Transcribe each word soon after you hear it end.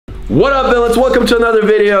What up, villains? Welcome to another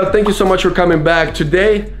video. Thank you so much for coming back.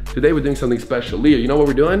 Today we're doing something special. Leah, you know what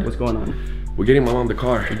we're doing? What's going on? We're getting my mom the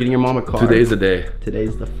car. You're getting your mom a car? Today's the day.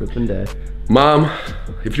 Today's the flipping day. Mom,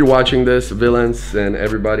 if you're watching this, villains and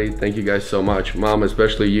everybody, thank you guys so much. Mom,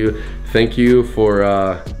 especially you, thank you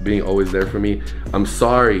for being always there for me. I'm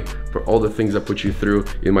sorry for all the things I put you through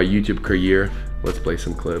in my YouTube career. Let's play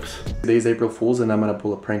some clips. Today's April Fool's and I'm gonna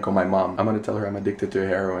pull a prank on my mom. I'm gonna tell her I'm addicted to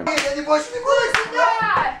heroin.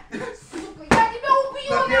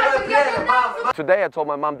 Today I told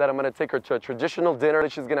my mom that I'm gonna take her to a traditional dinner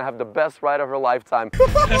and she's gonna have the best ride of her lifetime. Oh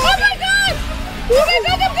my god! Oh my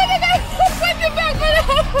god, I'm gonna die!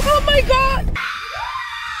 Oh my god!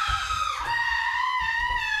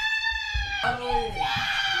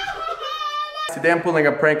 Today I'm pulling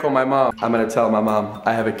a prank on my mom. I'm gonna tell my mom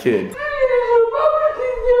I have a kid.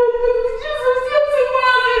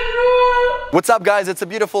 What's up, guys? It's a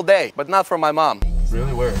beautiful day, but not for my mom.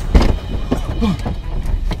 Really? Where?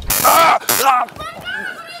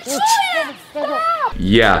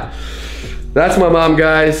 Yeah, that's my mom,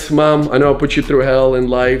 guys. Mom, I know I put you through hell in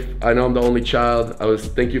life. I know I'm the only child.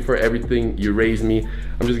 Thank you for everything. You raised me.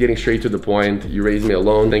 I'm just getting straight to the point. You raised me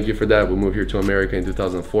alone. Thank you for that. We moved here to America in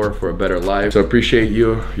 2004 for a better life. So I appreciate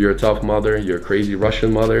you. You're a tough mother. You're a crazy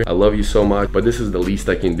Russian mother. I love you so much, but this is the least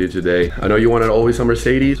I can do today. I know you wanted always a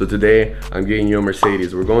Mercedes, so today I'm getting you a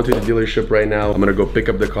Mercedes. We're going to the dealership right now. I'm gonna go pick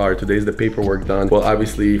up the car. Today's the paperwork done. Well,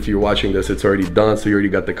 obviously, if you're watching this, it's already done, so you already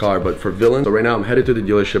got the car. But for villains, so right now I'm headed to the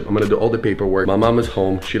dealership. I'm gonna do all the paperwork. My mom is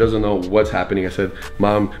home. She doesn't know what's happening. I said,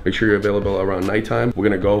 Mom, make sure you're available around nighttime. We're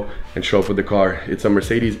gonna go and show up with the car. It's a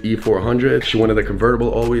Mercedes E400. She wanted a convertible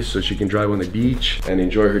always so she can drive on the beach and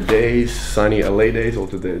enjoy her days, sunny LA days. Well,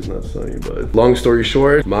 today is not sunny, but long story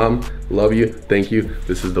short, Mom, love you, thank you.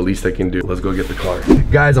 This is the least I can do. Let's go get the car.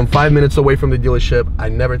 Guys, I'm 5 minutes away from the dealership. I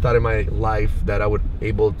never thought in my life that I would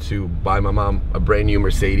able to buy my mom a brand new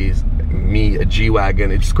Mercedes, me a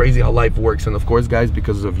G-Wagon. It's crazy how life works. And of course, guys,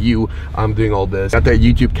 because of you, I'm doing all this. Got that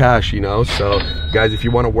YouTube cash, you know? So guys, if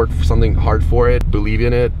you want to work for something hard for it, believe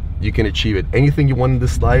in it, you can achieve it. Anything you want in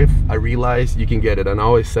this life, I realize you can get it. And I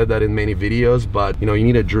always said that in many videos, but you know, you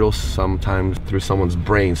need to drill sometimes through someone's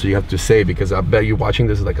brain. So you have to say, because I bet you watching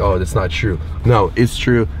this is like, oh, that's not true. No, it's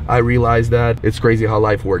true. I realize that. It's crazy how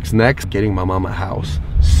life works. Next, getting my mom a house.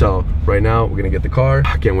 So right now, we're gonna get the car.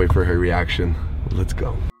 I can't wait for her reaction. Let's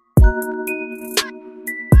go.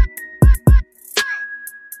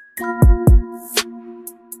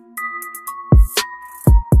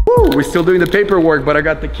 We're still doing the paperwork, but I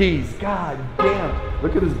got the keys. God damn.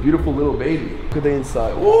 Look at this beautiful little baby. Look at the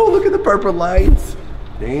inside. Oh, look at the purple lights.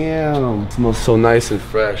 Damn. It smells so nice and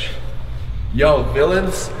fresh. Yo,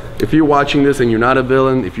 villains, if you're watching this and you're not a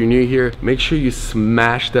villain, if you're new here, make sure you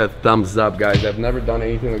smash that thumbs up, guys. I've never done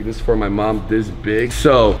anything like this for my mom this big.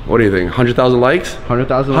 So, what do you think? 100,000 likes?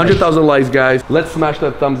 100,000 likes. 100,000 likes, guys. Let's smash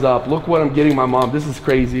that thumbs up. Look what I'm getting my mom. This is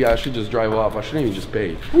crazy. I should just drive off. I shouldn't even just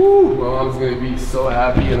pay. Woo. My mom's gonna be so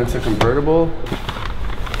happy, and it's a convertible.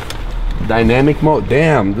 Dynamic mode.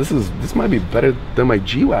 Damn, this might be better than my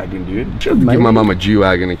G-Wagon, dude. Should give my mom a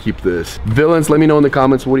G-Wagon and keep this. Villains, let me know in the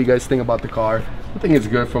comments what do you guys think about the car. I think it's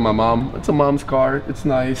good for my mom. It's a mom's car. It's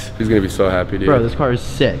nice. She's gonna be so happy, dude. Bro, this car is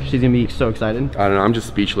sick. She's gonna be so excited. I don't know. I'm just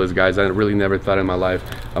speechless, guys. I really never thought in my life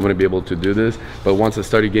I'm gonna be able to do this. But once I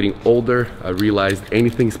started getting older, I realized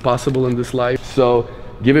anything's possible in this life. So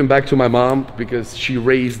giving back to my mom, because she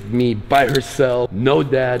raised me by herself, no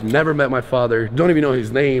dad, never met my father, don't even know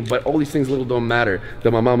his name, but all these things little don't matter,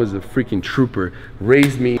 that my mom is a freaking trooper,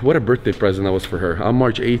 raised me. What a birthday present that was for her. I'm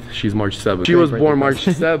March 8th, she's March 7th. She was born March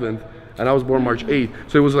 7th, and I was born March 8th,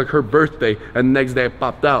 so it was like her birthday, and the next day I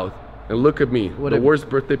popped out. And look at me, the worst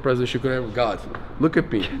birthday present she could ever got. Look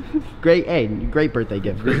at me. Great, hey, great birthday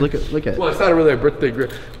gift. Look at. Well, it's not really a birthday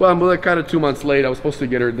gift. Well, I'm like kind of 2 months late. I was supposed to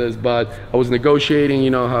get her this, but I was negotiating, you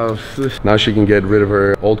know how. Now she can get rid of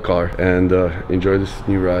her old car and enjoy this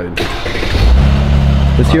new ride.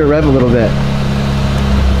 Let's hear it rev a little bit.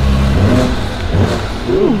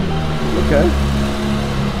 Ooh, okay.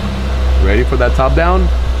 Ready for that top down?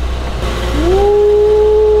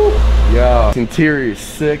 Woo! Yeah, interior is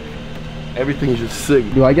sick. Everything is just sick.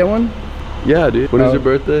 Do I get one? Yeah, dude. When is your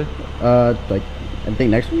birthday? Like, I think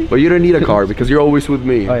next week. But you don't need a car because you're always with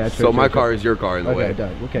me. Oh yeah, true, so my car is your car in the way.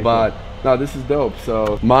 Done. Okay. But no, this is dope.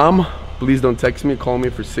 So, Mom, please don't text me. Call me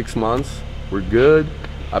for 6 months. We're good.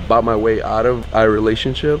 I bought my way out of our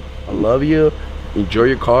relationship. I love you. Enjoy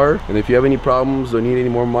your car. And if you have any problems or need any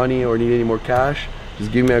more money or need any more cash,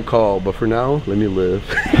 just give me a call. But for now, let me live.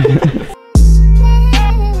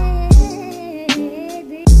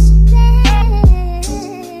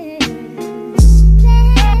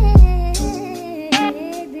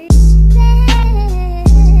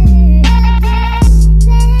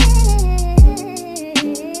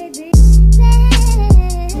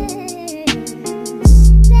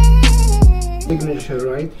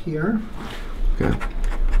 right here. Okay.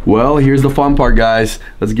 Well, here's the fun part, guys.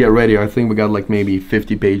 Let's get ready. I think we got like maybe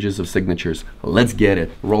 50 pages of signatures. Let's get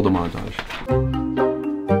it. Roll the montage.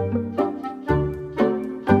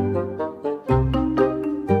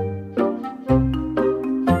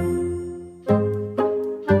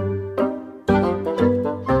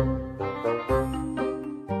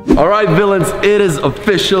 All right, villains, it is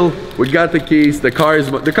official. We got the keys. The car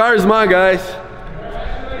is mine, guys.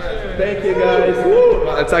 Thank you, guys. Woo.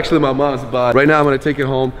 It's actually my mom's, but right now I'm gonna take it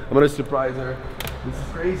home. I'm gonna surprise her. This is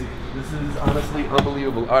crazy. This is honestly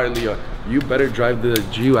unbelievable. All right, Leo, you better drive the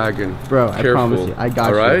G-Wagon. Bro, I promise you. I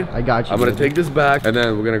got you. All right? I got you. I'm gonna take this back, and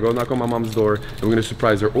then we're gonna go knock on my mom's door, and we're gonna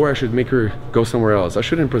surprise her. Or I should make her go somewhere else. I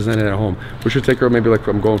shouldn't present it at home. We should take her maybe like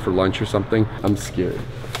I'm going for lunch or something. I'm scared.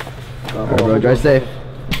 All right, bro, drive safe.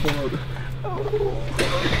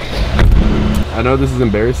 I know this is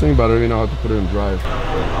embarrassing, but I don't even know how to put it in drive.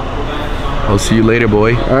 I'll see you later,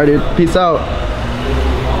 boy. All right, dude. Peace out.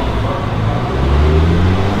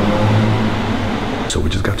 So we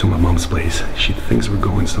just got to my mom's place. She thinks we're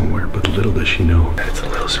going somewhere, but little does she know that it's a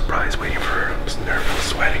little surprise waiting for her. I'm just nervous,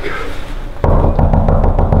 sweating.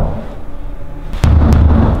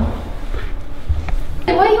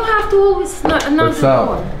 Why you have to always not What's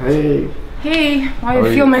up? Hey. Hey, why are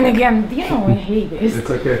you filming again? You know I hate this. It's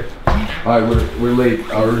okay. All right, we're late.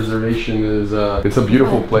 Our reservation is, it's a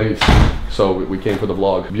beautiful place. So we came for the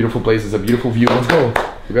vlog. Beautiful place, it's a beautiful view. Let's go.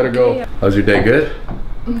 We gotta go. How's your day, good?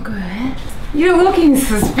 Good. You're looking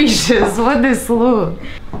suspicious. What this look?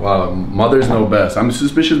 Wow, mothers know best. I'm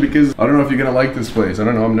suspicious because I don't know if you're gonna like this place. I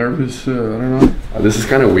don't know, I'm nervous. I don't know. This is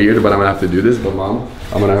kind of weird, but I'm gonna have to do this. But mom,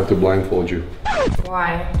 I'm gonna have to blindfold you.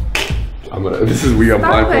 Why? This is weird. I'm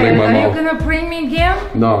blindfolding my mom. Are you gonna bring me again?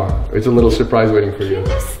 No, it's a little surprise waiting for you. Can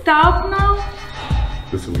you stop now?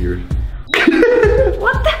 This is weird.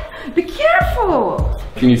 What the? Be careful.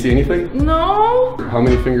 Can you see anything? No. How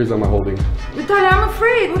many fingers am I holding? Vitaly, I'm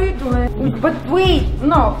afraid. What are you doing? But wait,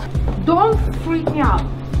 no. Don't freak me out.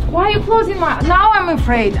 Why are you closing my... Now I'm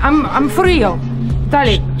afraid. I'm for real.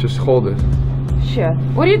 Vitaly. Just hold it. Shit.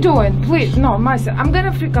 What are you doing? Please, no, Masa. I'm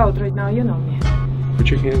gonna freak out right now. You know me. Put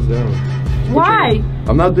your hands down. Why?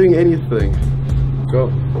 I'm not doing anything. Go.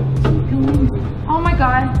 Oh my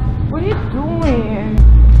God. What are you doing?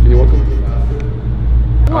 Can you walk over to the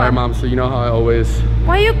bathroom? All right, mom. So you know how I always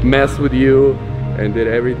mess with you and did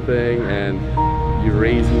everything, and you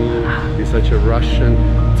raised me. You're such a Russian,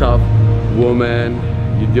 tough woman.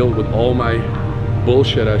 You deal with all my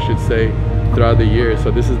bullshit, I should say, throughout the years.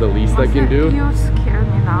 So this is the least I can do. You scared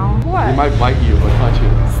me now. What? He might bite you or touch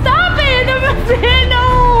you. Stop it!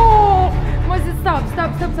 No! Masa, stop.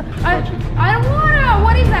 I don't wanna.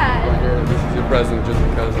 What is that? Right here, this is your present just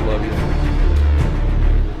because I love you.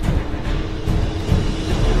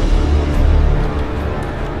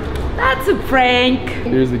 That's a prank.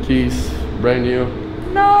 Here's the keys, brand new.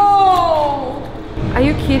 No! Are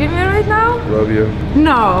you kidding me right now? Love you.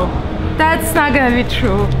 No, that's not gonna be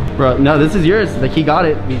true. Bro, no, this is yours. Like, he got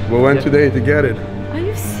it. We went today to get it. Are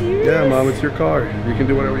you serious? Yeah, mom, it's your car. You can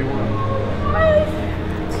do whatever you want.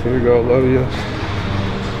 Here you go, love you.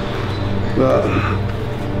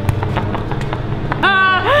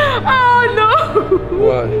 Oh no!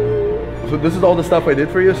 What? So this is all the stuff I did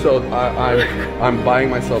for you, so I'm buying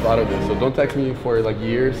myself out of this. So don't text me for like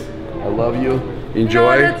years. I love you.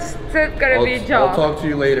 Enjoy. No, that's gonna be a joke. I'll talk to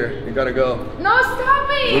you later. You gotta go. No, stop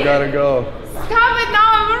it! We gotta go. Stop it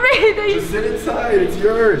now, I'm ready. Just sit inside, it's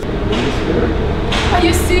yours. Are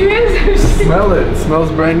you serious? Smell it smells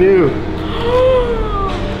brand new.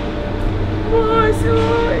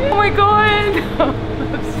 Oh my God.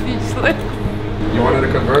 I'm speechless. You wanted a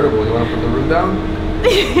convertible, you wanna put the roof down?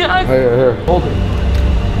 Yeah. Here, hold it.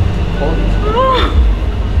 Hold it.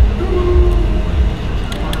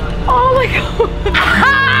 Oh my God.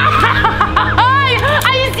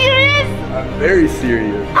 Are you serious? I'm very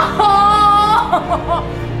serious. Oh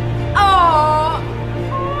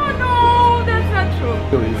no, that's not true.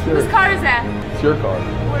 Whose car is that? It's your car.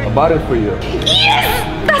 I bought it for you. Yes!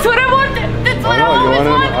 That's what I wanted. That's what I always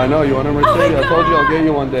wanted. I know, you want a Mercedes. I told you I'll get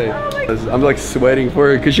you one day. I'm like sweating for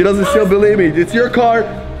her because she doesn't still believe me. It's your car.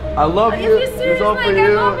 I love you. Is you serious? It's all for Like, you.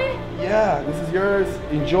 I love it? Yeah, this is yours.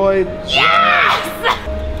 Enjoy. Yes!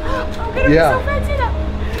 I'm gonna be so fancy now.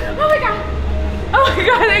 Oh my God. Oh my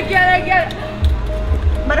God, I get it.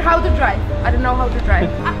 But how to drive? I don't know how to drive.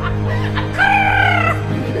 Oh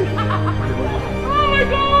my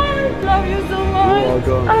God. I love you so much. You're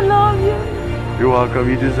welcome. I love you. You're welcome.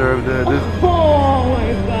 You deserve this. Oh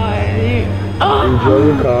my God. Oh. Enjoy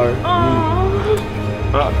your car.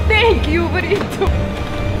 Oh. Thank you, but it's so...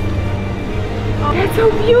 Oh, that's so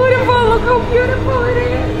beautiful. Look how beautiful it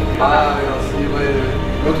is. Bye. I'll see you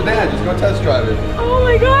later. Go to Dan. Just go test drive it. Oh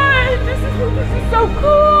my god, this is so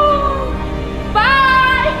cool. Bye.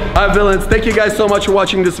 Alright, villains, thank you guys so much for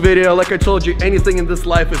watching this video. Like I told you, anything in this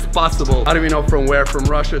life is possible. I don't even know from where, from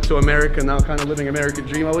Russia to America, now kind of living American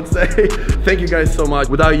dream, I would say. Thank you guys so much.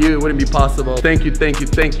 Without you, it wouldn't be possible. Thank you, thank you,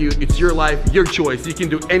 thank you. It's your life, your choice. You can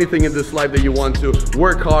do anything in this life that you want to.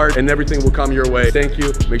 Work hard and everything will come your way. Thank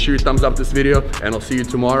you. Make sure you thumbs up this video and I'll see you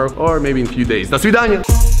tomorrow or maybe in a few days. До свидания.